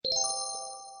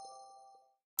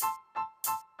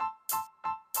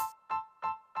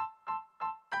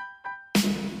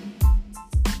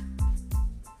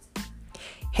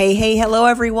Hey, hello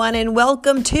everyone, and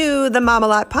welcome to the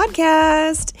Mom-a-Lot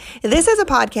Podcast. This is a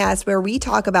podcast where we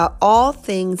talk about all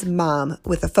things mom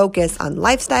with a focus on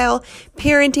lifestyle,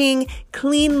 parenting,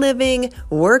 clean living,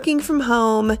 working from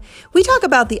home. We talk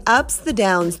about the ups, the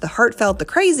downs, the heartfelt, the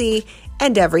crazy,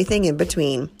 and everything in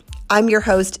between. I'm your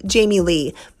host, Jamie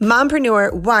Lee,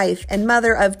 mompreneur, wife, and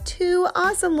mother of two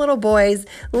awesome little boys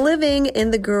living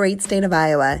in the great state of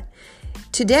Iowa.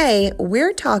 Today,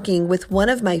 we're talking with one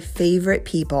of my favorite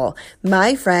people,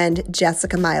 my friend,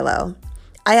 Jessica Milo.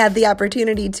 I had the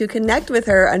opportunity to connect with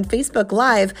her on Facebook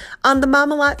Live on the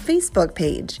Mom-a-Lot Facebook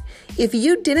page. If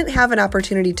you didn't have an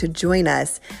opportunity to join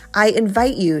us, I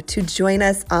invite you to join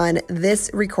us on this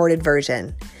recorded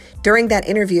version. During that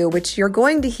interview, which you're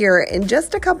going to hear in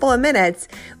just a couple of minutes,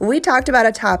 we talked about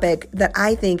a topic that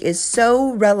I think is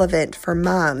so relevant for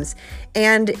moms.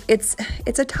 And it's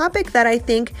a topic that I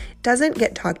think doesn't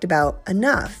get talked about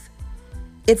enough.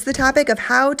 It's the topic of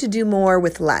how to do more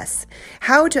with less,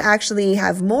 how to actually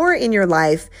have more in your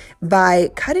life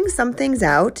by cutting some things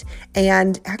out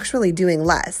and actually doing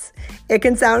less. It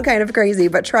can sound kind of crazy,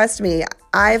 but trust me,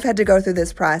 I've had to go through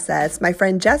this process. My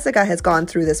friend Jessica has gone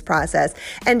through this process,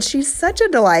 and she's such a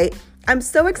delight. I'm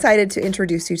so excited to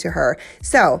introduce you to her.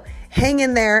 So hang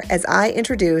in there as I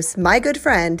introduce my good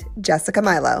friend, Jessica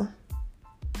Milo.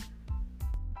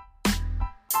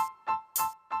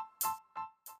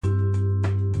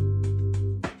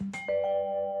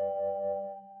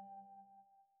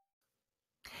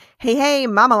 Hey,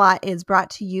 Mom-a-Lot is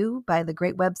brought to you by the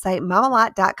great website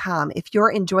momalot.com. If you're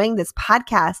enjoying this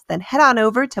podcast, then head on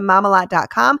over to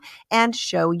momalot.com and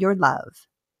show your love.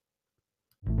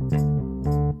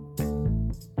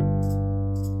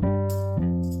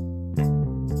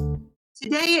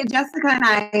 Today, Jessica and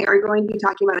I are going to be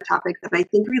talking about a topic that I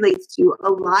think relates to a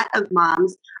lot of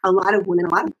moms, a lot of women,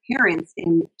 a lot of parents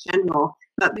in general.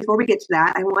 But before we get to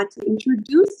that, I want to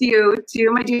introduce you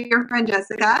to my dear friend,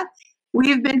 Jessica.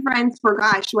 We've been friends for,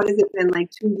 what has it been, like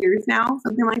 2 years now?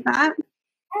 Something like that?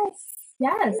 Yes.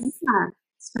 Yeah, it's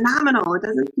phenomenal. It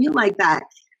doesn't feel like that.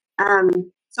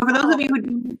 So for those of you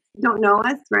who don't know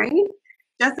us, right?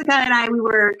 Jessica and I, we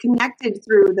were connected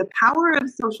through the power of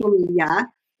social media,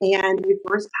 and we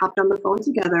first hopped on the phone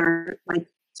together like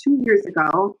 2 years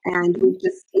ago, and we've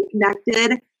just stayed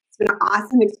connected. It's been an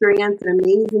awesome experience, an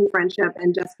amazing friendship,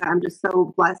 and Jessica, I'm just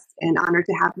so blessed and honored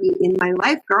to have you in my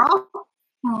life, girl.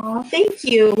 Oh, thank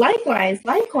you. Likewise.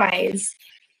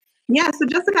 Yeah, so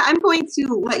Jessica, I'm going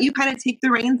to let you kind of take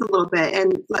the reins a little bit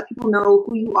and let people know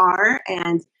who you are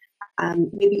and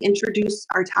maybe introduce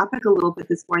our topic a little bit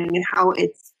this morning and how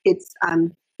it's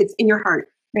in your heart,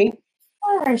 right?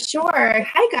 Sure.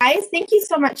 Hi, guys. Thank you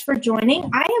so much for joining.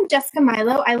 I am Jessica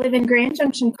Milo. I live in Grand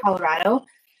Junction, Colorado,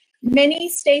 many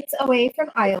states away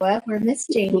from Iowa, where Miss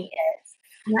Jamie is.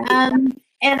 Right.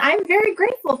 And I'm very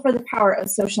grateful for the power of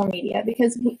social media,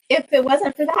 because if it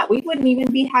wasn't for that, we wouldn't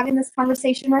even be having this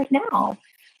conversation right now.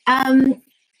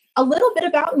 A little bit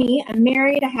about me. I'm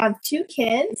married. I have 2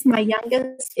 kids. My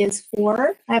youngest is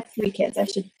 4. I have 3 kids. I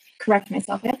should correct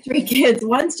myself. I have 3 kids.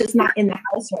 One's just not in the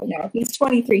house right now. He's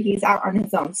 23. He's out on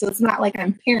his own. So it's not like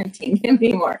I'm parenting him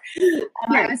anymore.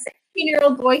 I have a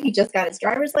 16-year-old boy. He just got his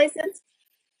driver's license.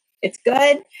 It's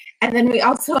good. And then we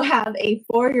also have a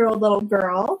 4-year-old little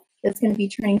girl that's going to be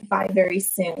turning 5 very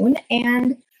soon.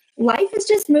 And life is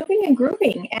just moving and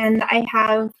grooving. And I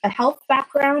have a health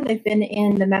background. I've been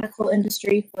in the medical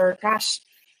industry for,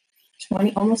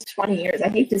 almost 20 years. I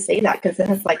hate to say that, because then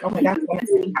it's like, oh my gosh, I want to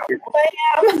see how old I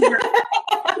am.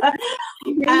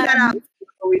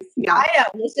 I know.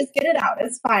 Let's just get it out.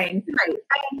 It's fine. Right.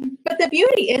 But the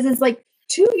beauty is like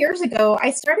 2 years ago, I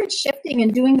started shifting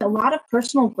and doing a lot of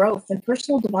personal growth and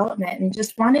personal development, and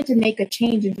just wanted to make a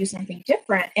change and do something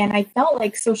different. And I felt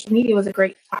like social media was a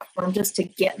great platform just to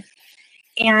give.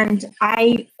 And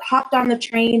I hopped on the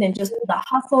train and just the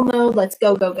hustle mode, let's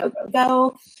go.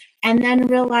 And then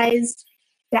realized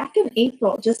back in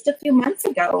April, just a few months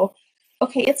ago,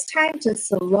 okay, it's time to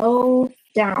slow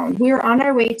down. We were on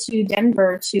our way to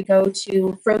Denver to go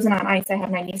to Frozen on Ice. I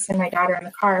had my niece and my daughter in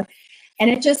the car. And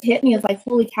it just hit me as like,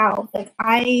 holy cow, like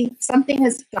something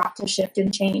has got to shift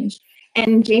and change.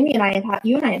 And Jamie and I had had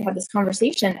this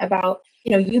conversation about,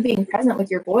 you being present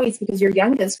with your boys, because your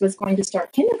youngest was going to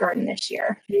start kindergarten this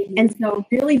year. Mm-hmm. And so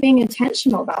really being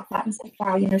intentional about that. I was like,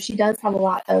 wow, she does have a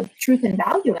lot of truth and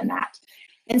value in that.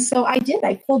 And so I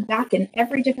pulled back in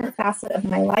every different facet of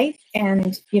my life.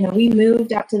 And, we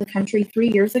moved out to the country 3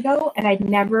 years ago, and I'd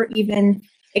never even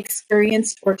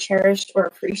experienced or cherished or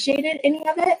appreciated any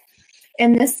of it.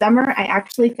 And this summer, I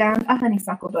actually found a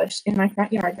honeysuckle bush in my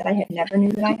front yard that I had never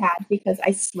knew that I had, because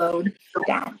I slowed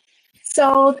down.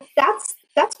 So that's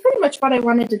that's pretty much what I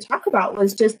wanted to talk about,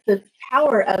 was just the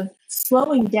power of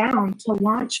slowing down to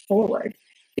launch forward.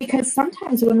 Because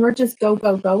sometimes when we're just going,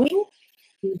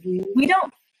 we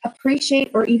don't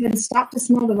appreciate or even stop to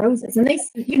smell the roses. And they,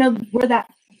 where that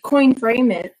coin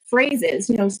phrase is,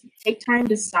 take time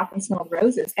to stop and smell the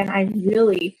roses. And I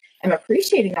really am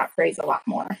appreciating that phrase a lot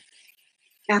more.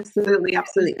 Absolutely,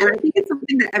 absolutely. And I think it's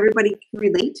something that everybody can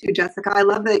relate to, Jessica. I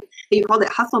love that you called it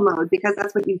hustle mode, because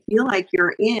that's what you feel like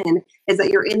you're in, is that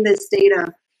you're in this state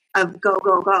of go,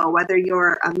 go, go, whether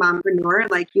you're a mompreneur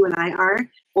like you and I are,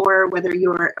 or whether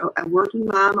you're a working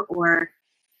mom or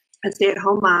a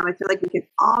stay-at-home mom. I feel like we can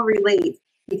all relate,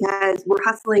 because we're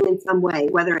hustling in some way,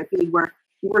 whether it be we're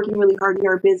working really hard in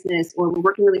our business, or we're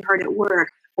working really hard at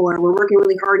work, or we're working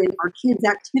really hard in our kids'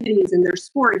 activities and their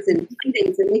sports and play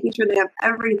and making sure they have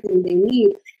everything they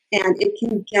need. And it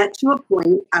can get to a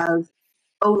point of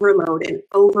overload and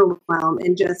overwhelm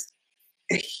and just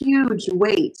a huge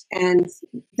weight. And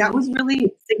that was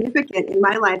really significant in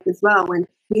my life as well, when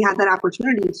we had that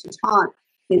opportunity to talk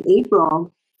in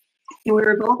April. And we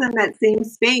were both in that same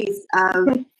space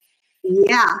of,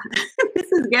 yeah,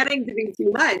 this is getting to be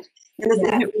too much. And this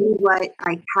isn't really what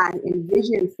I had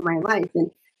envisioned for my life. And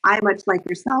I, much like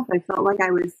yourself, I felt like I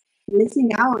was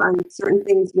missing out on certain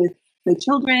things with my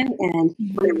children. And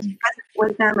when I was present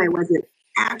with them, I wasn't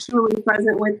actually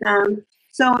present with them.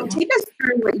 So take us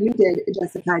through what you did,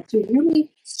 Jessica, to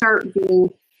really start being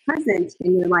present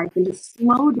in your life and just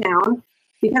slow down.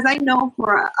 Because I know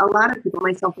for a lot of people,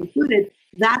 myself included,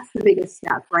 that's the biggest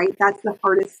step, right? That's the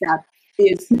hardest step,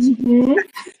 is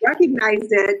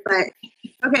recognized it. But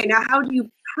okay, now how do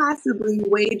you possibly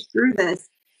wade through this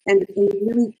and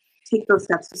really take those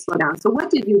steps to slow down? So what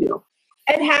did you do?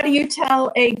 And how do you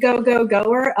tell a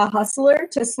goer, a hustler,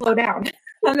 to slow down?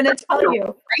 I'm going to tell you,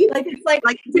 right? Like, it's like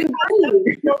you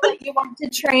that you want to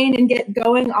train and get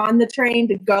going on the train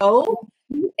to go.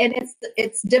 And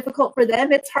it's difficult for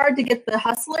them. It's hard to get the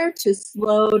hustler to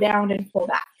slow down and pull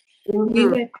back. We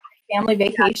went on a family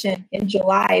vacation in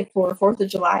July for 4th of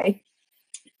July.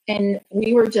 And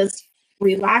we were just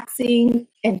relaxing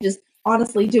and just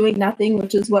honestly doing nothing,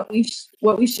 which is what we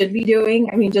should be doing.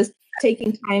 I mean, just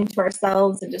taking time to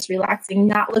ourselves and just relaxing,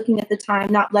 not looking at the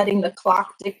time, not letting the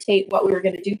clock dictate what we were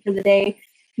going to do for the day.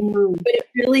 But it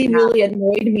really, really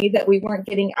annoyed me that we weren't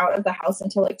getting out of the house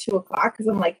until like 2 o'clock, because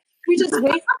I'm like, we just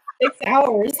wasted 6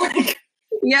 hours. Like,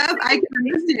 yep, I can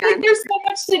understand. Like, there's so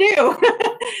much to do.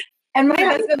 And my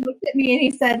husband looked at me and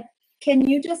he said, "Can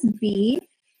you just be?"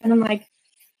 And I'm like,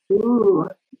 "Ooh,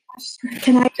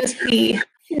 can I just be?"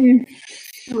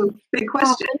 Big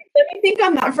question. Let me think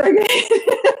on that for a minute.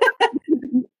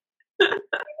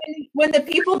 When the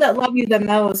people that love you the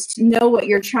most know what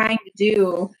you're trying to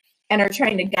do and are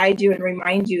trying to guide you and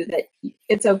remind you that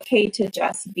it's okay to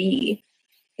just be,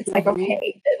 it's like,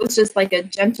 okay, it was just like a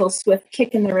gentle, swift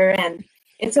kick in the rear end.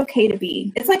 It's okay to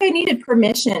be. It's like I needed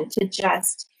permission to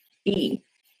just be.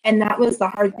 And that was the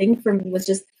hard thing for me, was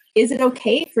just, is it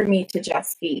okay for me to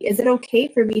just be? Is it okay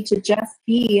for me to just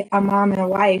be a mom and a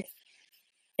wife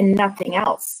and nothing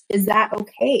else? Is that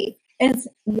okay? And it's,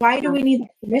 why do we need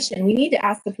that permission? We need to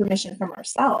ask the permission from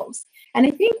ourselves. And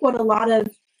I think what a lot of,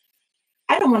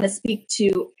 I don't want to speak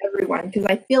to everyone, because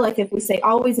I feel like if we say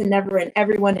always and never and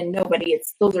everyone and nobody,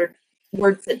 those are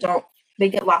words that they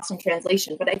get lost in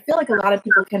translation. But I feel like a lot of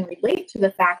people can relate to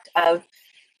the fact of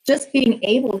just being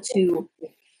able to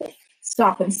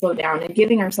stop and slow down and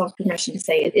giving ourselves permission to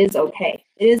say it is okay.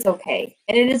 It is okay.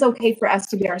 And it is okay for us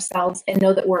to be ourselves and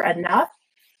know that we're enough,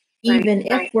 even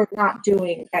if we're not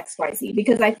doing X, Y, Z.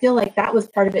 Because I feel like that was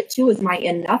part of it too, is my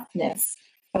enoughness.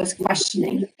 I was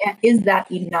questioning, is that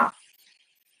enough?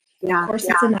 Yeah, of course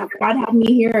it's enough. God had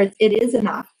me here. It is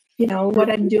enough. You know,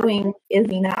 what I'm doing is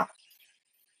enough.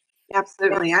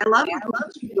 Absolutely. I love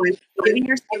giving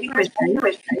yourself permission.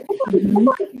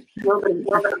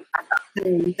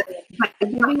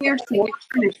 Giving yourself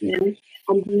permission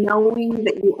and knowing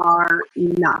that you are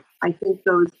enough. I think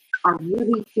those are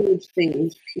really huge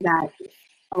things that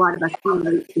a lot of us can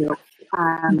relate to.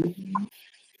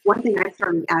 One thing I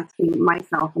started asking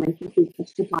myself, and I think we've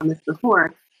touched upon this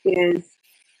before, is,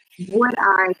 would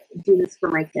I do this for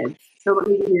my kids? So let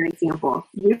me give you an example.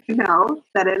 You know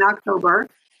that in October,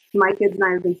 my kids and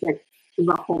I have been sick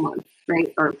the whole month,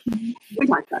 right? Or we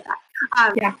talked about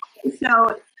that.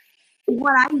 So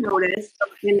what I noticed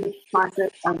in the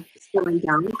process of slowing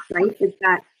down, right, is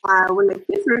that when my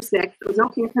kids were sick, it was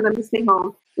okay for them to stay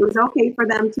home. It was okay for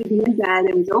them to be in bed.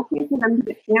 It was okay for them to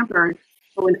get pampered.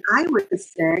 But when I was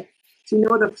sick, do you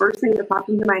know the first thing that popped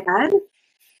into my head?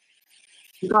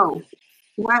 Go.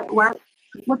 What,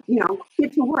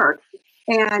 get to work.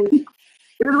 And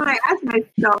Because when I asked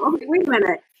myself, okay, wait a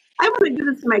minute, I want to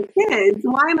do this to my kids.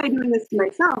 Why am I doing this to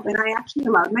myself? And I actually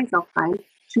allowed myself time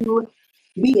to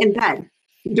be in bed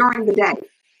during the day.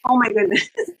 Oh my goodness.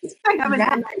 I haven't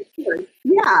done that in years.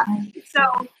 Yeah.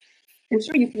 So I'm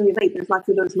sure you can relate. There's lots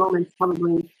of those moments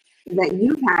probably that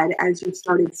you've had as you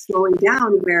started slowing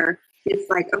down where it's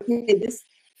like, okay,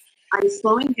 I'm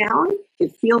slowing down.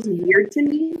 It feels weird to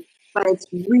me, but it's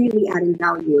really adding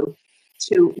value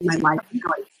to my life and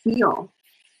how I feel.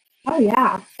 Oh,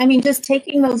 yeah. I mean, just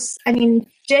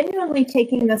genuinely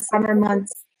taking the summer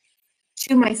months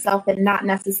to myself and not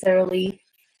necessarily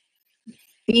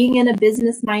being in a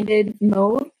business-minded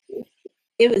mode.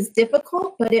 It was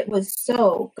difficult, but it was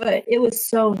so good. It was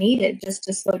so needed just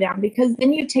to slow down, because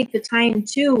then you take the time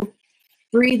to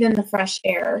breathe in the fresh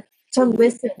air, to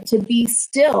listen, to be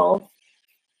still.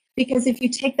 Because if you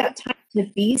take that time to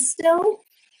be still,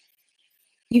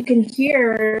 you can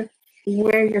hear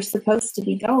where you're supposed to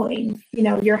be going. You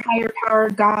know, your higher power,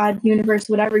 God, universe,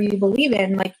 whatever you believe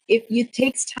in, like if it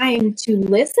takes time to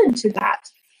listen to that,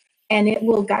 and it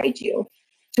will guide you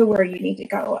to where you need to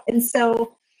go. And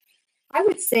so I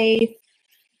would say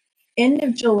end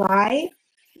of July,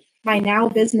 my now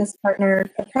business partner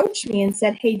approached me and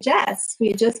said, hey, Jess, we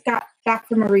had just got back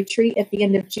from a retreat at the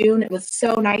end of June. It was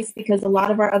so nice because a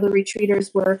lot of our other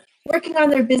retreaters were working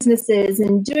on their businesses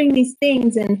and doing these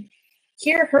things. And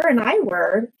here her and I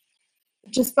were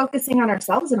just focusing on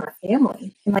ourselves and our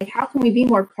family. And like, how can we be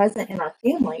more present in our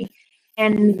family?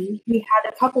 And we had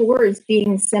a couple words,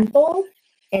 being simple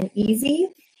and easy,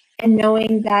 and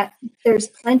knowing that there's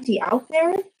plenty out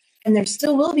there, and there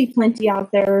still will be plenty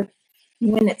out there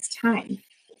when it's time.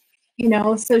 You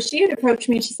know, so she had approached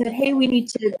me and she said, hey,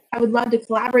 I would love to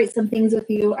collaborate some things with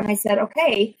you. And I said,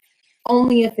 okay,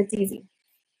 only if it's easy.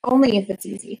 Only if it's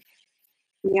easy.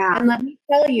 Yeah. And let me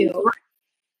tell you,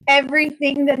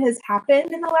 everything that has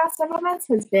happened in the last several months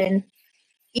has been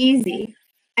easy.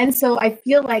 And so I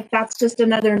feel like that's just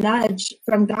another nudge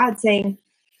from God saying,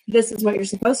 this is what you're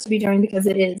supposed to be doing, because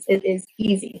it is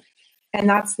easy. And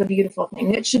that's the beautiful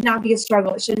thing. It should not be a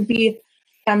struggle. It shouldn't be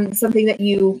something that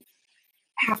you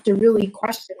have to really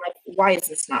question, like, why is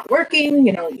this not working?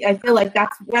 You know, I feel like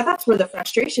that's where the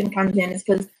frustration comes in, is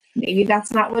because maybe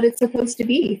that's not what it's supposed to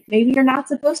be. Maybe you're not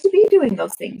supposed to be doing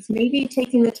those things. Maybe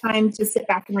taking the time to sit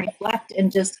back and reflect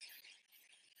and just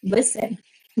listen.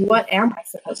 What am I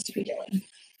supposed to be doing?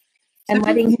 And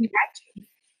letting him guide you.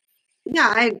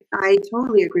 Yeah, I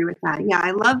totally agree with that. Yeah,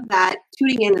 I love that,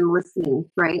 tuning in and listening,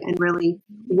 right? And really,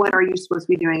 what are you supposed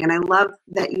to be doing? And I love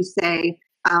that you say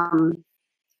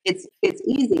it's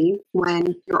easy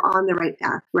when you're on the right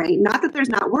path, right? Not that there's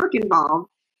not work involved,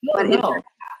 but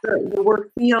the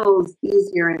work feels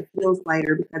easier and it feels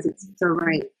lighter because it's so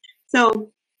right.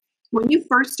 So when you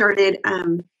first started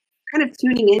kind of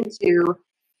tuning into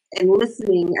and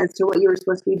listening as to what you were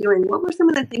supposed to be doing, what were some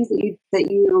of the things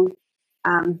that you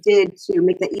did to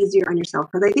make that easier on yourself?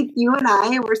 Because I think you and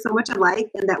I were so much alike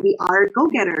in that we are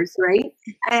go-getters, right?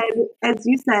 And as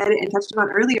you said and touched on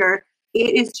earlier,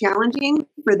 it is challenging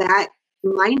for that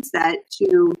mindset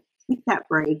to take that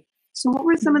break. So what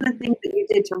were some of the things that you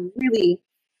did to really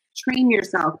train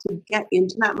yourself to get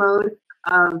into that mode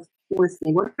of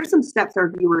listening? What are some steps our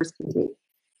viewers can take?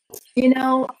 You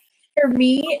know, for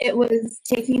me, it was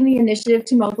taking the initiative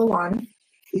to mow the lawn.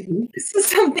 Mm-hmm. This is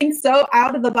something so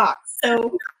out of the box.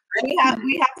 So we have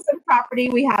some property.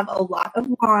 We have a lot of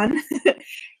lawn.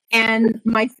 And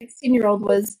my 16-year-old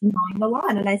was mowing the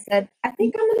lawn. And I said, I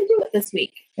think I'm going to do it this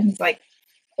week. And he's like,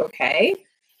 okay.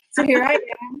 So here I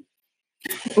am.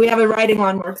 We have a riding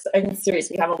lawnmower. I'm serious.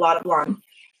 We have a lot of lawn.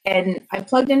 And I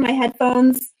plugged in my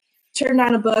headphones, turned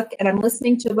on a book, and I'm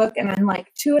listening to a book. And I'm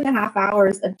like 2.5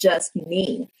 hours of just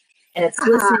me. And it's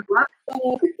listening to a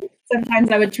book.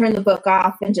 Sometimes I would turn the book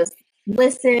off and just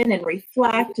listen and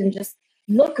reflect and just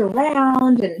look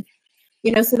around. And,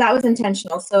 you know, so that was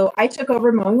intentional. So I took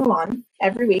over mowing the lawn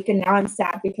every week. And now I'm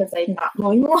sad because I'm not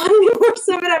mowing the lawn anymore.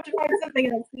 So I'm going to have to find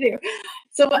something else to do.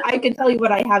 So I can tell you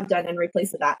what I have done in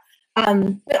replace of that.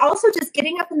 But also just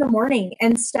getting up in the morning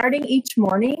and starting each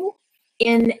morning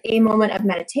in a moment of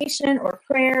meditation or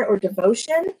prayer or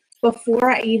devotion before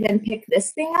I even pick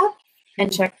this thing up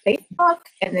and check Facebook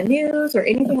and the news or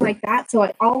anything like that. So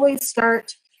I always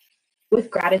start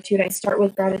with gratitude. I start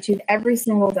with gratitude every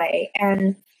single day.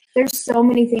 And there's so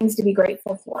many things to be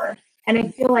grateful for. And I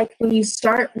feel like when you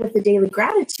start with the daily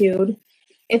gratitude,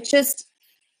 it just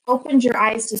opens your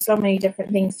eyes to so many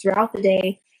different things throughout the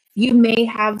day. You may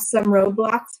have some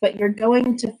roadblocks, but you're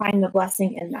going to find the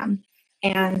blessing in them.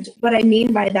 And what I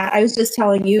mean by that, I was just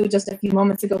telling you just a few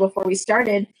moments ago before we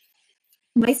started,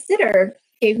 my sitter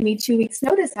gave me 2 weeks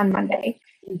notice on Monday.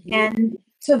 Mm-hmm. And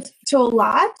to a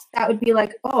lot, that would be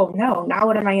like, oh no, now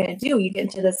what am I going to do? You get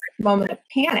into this moment of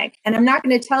panic. And I'm not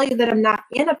going to tell you that I'm not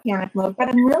in a panic mode, but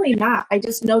I'm really not. I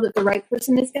just know that the right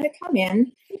person is going to come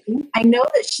in. I know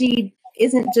that she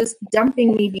isn't just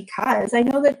dumping me because I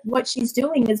know that what she's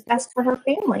doing is best for her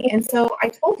family. And so I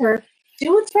told her,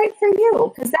 do what's right for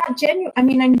you. Because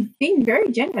I'm being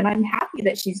very genuine. I'm happy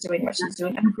that she's doing what she's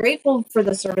doing. I'm grateful for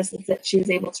the services that she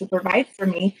was able to provide for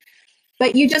me.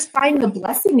 But you just find the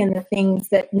blessing in the things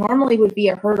that normally would be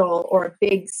a hurdle or a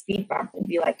big speed bump and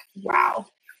be like, wow.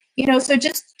 So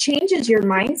just changes your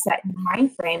mindset and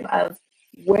mind frame of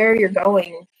where you're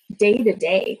going day to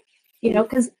day,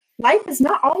 because life is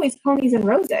not always ponies and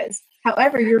roses.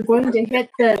 However, you're going to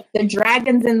hit the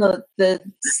dragons and the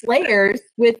slayers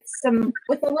with a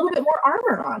little bit more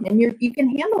armor on, and you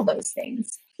can handle those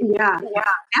things. Yeah,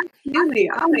 absolutely.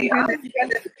 Oh my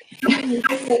goodness.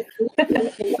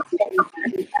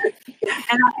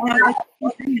 and I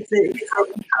think it's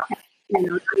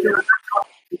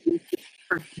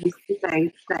used to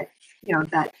say that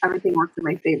that everything works in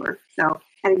my favor. So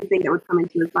anything that would come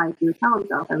into his life, he would tell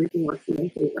himself everything works in my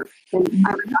favor. And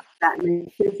I would adopt that, and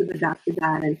my kids have adopted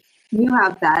that, and you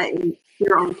have that in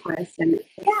your own twist. And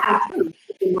and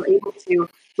we're able to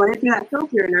run it through that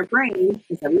filter in our brain,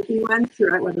 because everything runs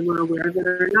through it, whether we're aware of it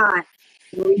or not.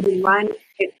 And when we can run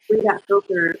it through that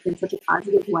filter in such a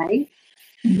positive way,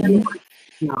 then it works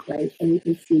out, right? And we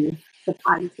can see the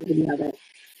positivity of it.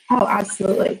 Oh,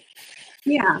 absolutely.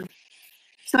 Yeah.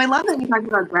 So I love that you talked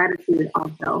about gratitude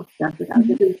also, Jessica.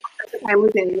 This is the time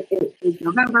within it is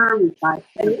November. We've got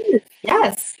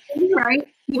yes, right.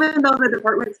 Even though the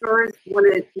department stores you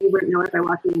wouldn't know if I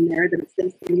walked in there that it's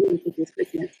Thanksgiving and it's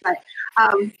Christmas. But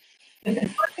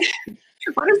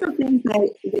what are some things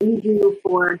that you do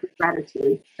for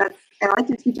gratitude? I like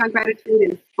to teach on gratitude,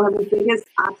 and one of the biggest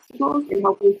obstacles in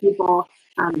helping people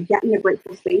get in a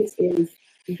grateful space is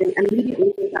they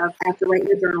immediately think of, I have to write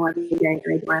in a journal every day, and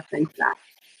I don't have time for that.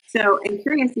 So I'm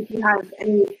curious if you have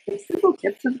any simple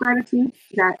tips of gratitude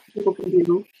that people can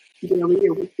do daily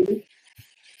or weekly.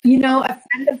 A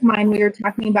friend of mine, we were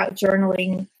talking about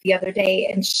journaling the other day,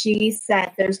 and she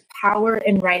said there's power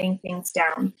in writing things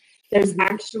down. There's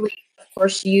actually, of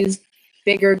course, she used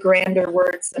bigger, grander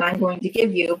words than I'm going to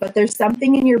give you, but there's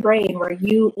something in your brain where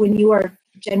when you are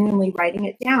genuinely writing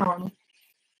it down,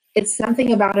 it's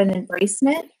something about an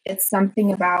embracement. It's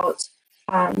something about,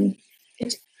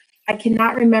 I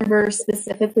cannot remember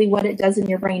specifically what it does in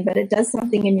your brain, but it does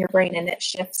something in your brain, and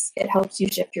it helps you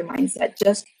shift your mindset,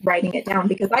 just writing it down.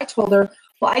 Because I told her,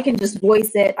 well, I can just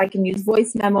voice it. I can use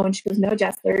voice memo. And she goes, no,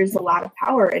 Jess, there's a lot of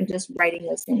power in just writing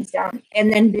those things down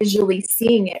and then visually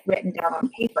seeing it written down on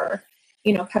paper,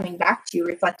 coming back to you,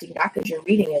 reflecting back as you're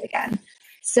reading it again.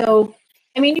 So,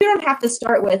 you don't have to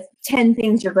start with 10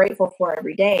 things you're grateful for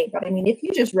every day, but if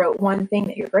you just wrote one thing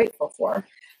that you're grateful for,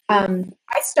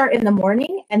 I start in the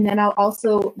morning, and then I'll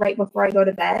also, right before I go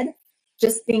to bed,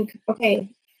 just think, okay,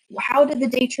 how did the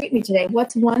day treat me today?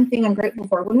 What's one thing I'm grateful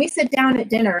for? When we sit down at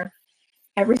dinner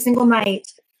every single night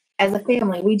as a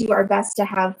family, we do our best to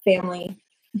have family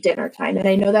dinner time. And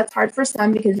I know that's hard for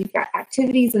some because you've got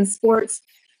activities and sports,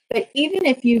 but even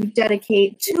if you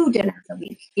dedicate 2 dinners a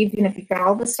week, even if you've got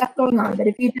all this stuff going on, but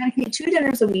if you dedicate 2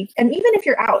 dinners a week, and even if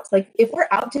you're out, like if we're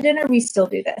out to dinner, we still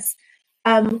do this.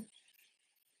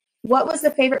 What was the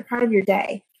favorite part of your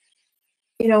day?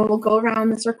 We'll go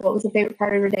around the circle. What was the favorite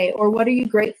part of your day? Or what are you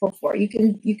grateful for? You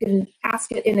can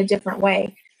ask it in a different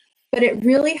way, but it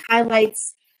really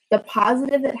highlights the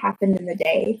positive that happened in the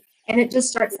day, and it just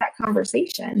starts that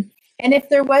conversation. And if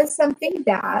there was something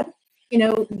bad,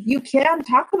 you can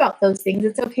talk about those things.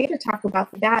 It's okay to talk about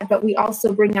the bad, but we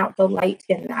also bring out the light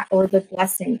in that, or the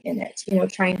blessing in it,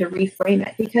 trying to reframe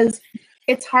it, because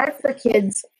it's hard for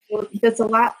kids. That's a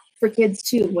lot for kids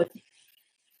too, with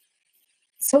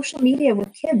social media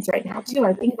with kids right now too.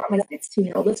 I think about my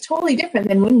 16-year-old. It's totally different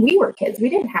than when we were kids. We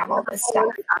didn't have all this stuff.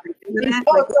 It's a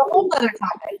whole other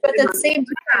topic. But at the same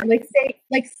time,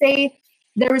 say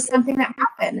there was something that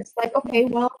happened. It's like, okay,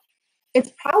 well,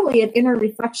 it's probably an inner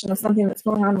reflection of something that's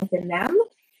going on within them.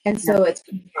 And so it's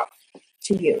coming out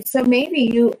to you. So maybe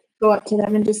you go up to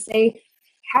them and just say,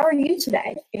 how are you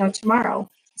today? Tomorrow,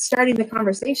 starting the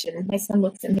conversation. And my son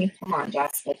looks at me, come on,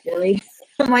 Jess, like, really?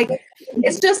 I'm like,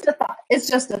 it's just a thought. It's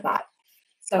just a thought.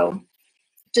 So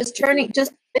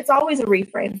it's always a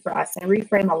reframe for us. I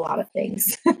reframe a lot of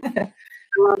things. I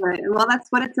love it. Well, that's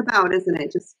what it's about, isn't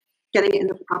it? Just getting it in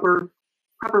the proper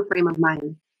frame of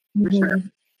mind, for sure.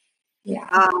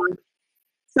 Yeah.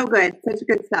 So good. Such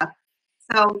good stuff.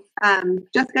 So,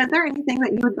 Jessica, is there anything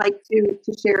that you would like to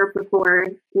share before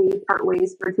we part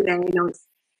ways for today? I know it's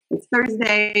It's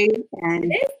Thursday, and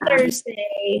It is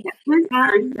Thursday. It's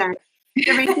Thursday.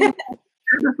 Everything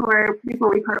before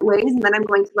we part ways, and then I'm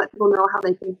going to let people know how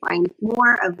they can find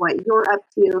more of what you're up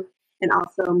to, and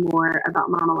also more about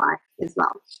Mama Lot as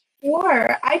well.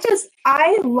 Sure.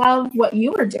 I love what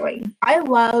you are doing. I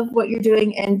love what you're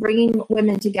doing and bringing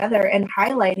women together and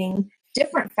highlighting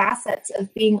different facets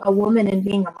of being a woman and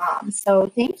being a mom. So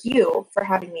thank you for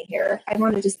having me here. I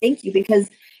want to just thank you because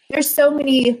there's so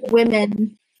many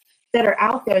women that are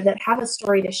out there that have a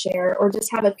story to share or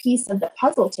just have a piece of the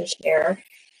puzzle to share.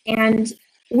 And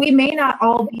we may not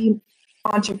all be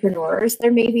entrepreneurs.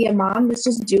 There may be a mom that's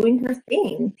just doing her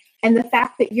thing. And the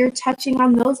fact that you're touching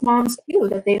on those moms too,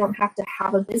 that they don't have to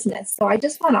have a business. So I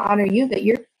just want to honor you that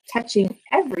you're touching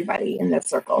everybody in this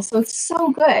circle. So it's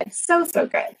so good. So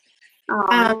good.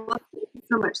 Oh, thank you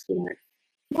so much, sweetheart.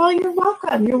 Well, you're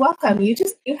welcome. You're welcome. You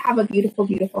have a beautiful,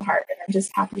 beautiful heart. And I'm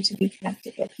just happy to be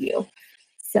connected with you.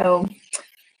 So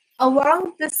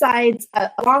alongside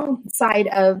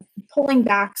of pulling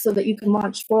back so that you can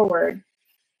launch forward,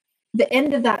 the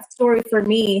end of that story for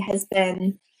me has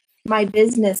been my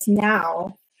business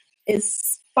now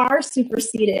is far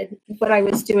superseded what I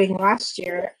was doing last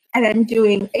year, and I'm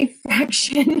doing a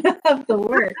fraction of the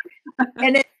work.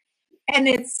 And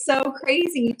it's so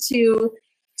crazy to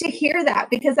hear that,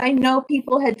 because I know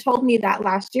people had told me that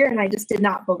last year and I just did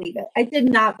not believe it. I did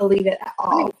not believe it at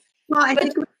all. Well, I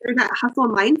think there's that hustle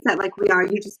mindset like we are.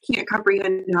 You just can't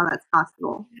comprehend how that's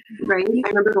possible, right? I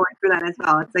remember going through that as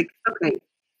well. It's like, okay,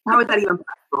 how is that even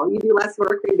possible? You do less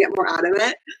work and you get more out of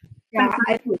it. Yeah,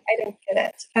 I don't get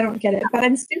it. I don't get it. But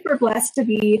I'm super blessed to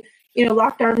be,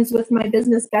 locked arms with my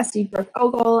business bestie, Brooke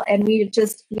Ogle, and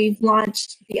we've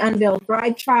launched the Unveiled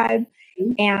Bride Tribe,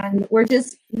 and we're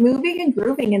just moving and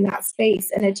grooving in that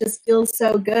space. And it just feels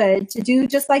so good to do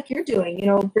just like you're doing,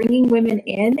 bringing women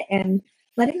in and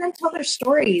letting them tell their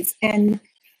stories. And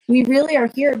we really are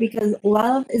here because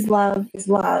love is love is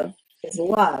love is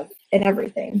love and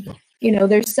everything.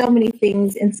 There's so many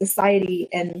things in society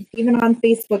and even on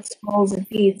Facebook scrolls and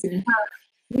feeds, and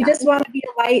we just want to be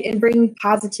a light and bring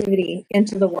positivity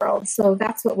into the world. So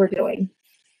that's what we're doing.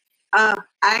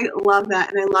 I love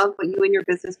that. And I love what you and your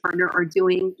business partner are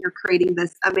doing. You're creating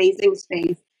this amazing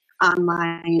space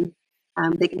online.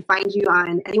 Anyone can find you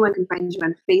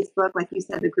on Facebook. Like you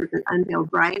said, the group is Unveiled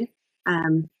Bride.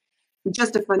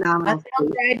 Just a phenomenal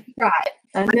Unveiled Bride Tribe.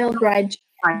 Unveiled Bride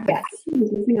Tribe. Yes.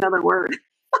 Using another word.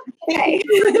 Okay.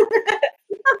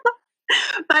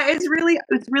 But it's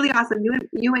really awesome.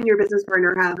 You and your business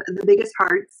partner have the biggest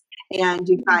hearts, and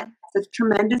you've got such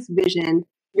tremendous vision.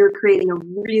 You're creating a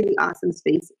really awesome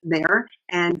space there,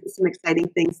 and some exciting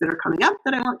things that are coming up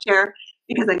that I won't share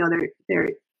because I know they're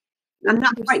I'm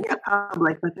not quite yet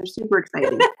public, but they're super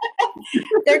exciting.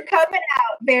 They're coming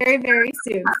out very, very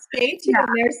soon. Stay tuned. Yeah.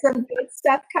 There's some good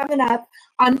stuff coming up.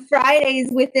 On Fridays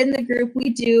within the group,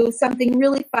 we do something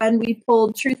really fun. We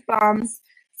pulled truth bombs.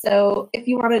 So if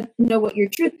you want to know what your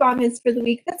truth bomb is for the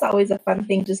week, that's always a fun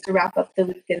thing just to wrap up the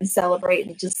week and celebrate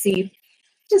and just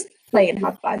play and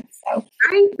have fun. So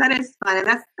that is fun. And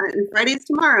that's Friday's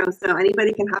tomorrow. So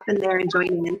anybody can hop in there and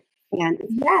join in. And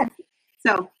yeah.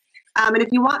 So and if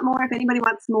you want more, if anybody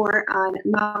wants more on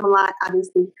Mama Lot,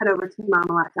 obviously head over to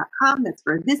mamalot.com. That's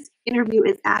where this interview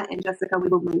is at. And Jessica, we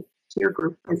will link to your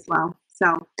group as well.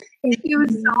 So thank you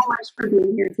so much for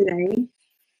being here today.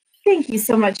 Thank you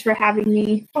so much for having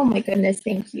me. Oh my goodness.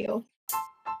 Thank you.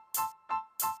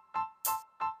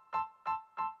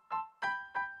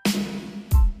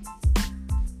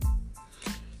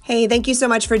 Hey, thank you so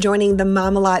much for joining the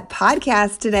Mama Lot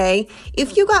podcast today.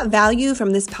 If you got value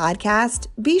from this podcast,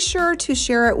 be sure to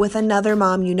share it with another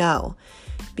mom you know,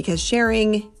 because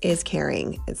sharing is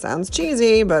caring. It sounds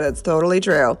cheesy, but it's totally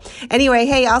true. Anyway,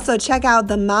 hey, also check out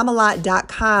the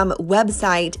mamalot.com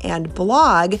website and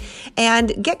blog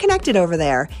and get connected over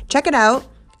there. Check it out,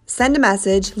 send a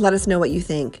message, let us know what you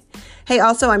think. Hey,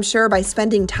 also, I'm sure by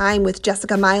spending time with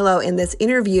Jessica Milo in this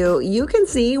interview, you can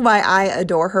see why I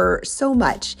adore her so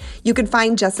much. You can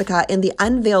find Jessica in the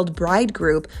Unveiled Bride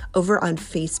group over on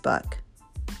Facebook.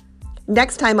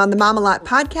 Next time on the Mama Lot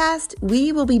podcast,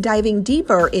 we will be diving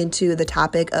deeper into the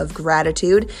topic of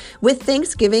gratitude. With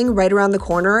Thanksgiving right around the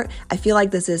corner, I feel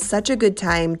like this is such a good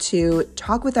time to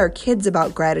talk with our kids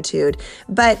about gratitude.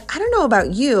 But I don't know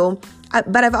about you,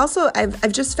 but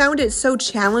I've just found it so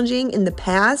challenging in the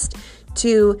past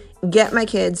to get my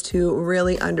kids to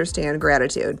really understand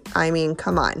gratitude. I mean,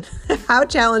 come on. How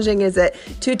challenging is it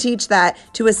to teach that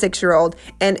to a 6-year-old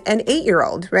and an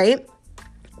 8-year-old, right?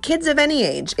 kids of any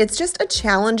age. It's just a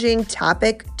challenging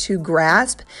topic to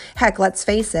grasp. Heck, let's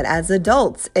face it, as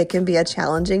adults, it can be a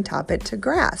challenging topic to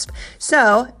grasp.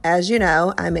 So, as you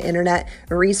know, I'm an internet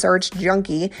research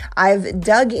junkie. I've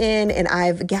dug in and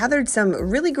I've gathered some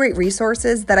really great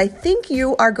resources that I think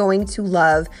you are going to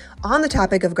love on the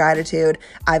topic of gratitude.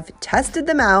 I've tested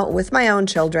them out with my own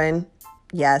children.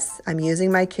 Yes, I'm using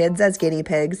my kids as guinea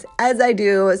pigs, as I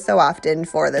do so often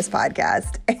for this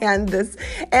podcast and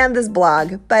this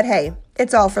blog. But hey,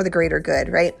 it's all for the greater good,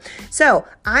 right? So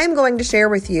I'm going to share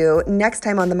with you next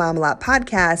time on the Mom a Lot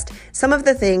podcast some of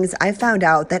the things I found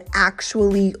out that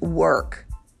actually work.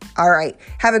 All right,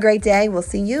 have a great day. We'll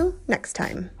see you next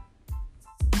time.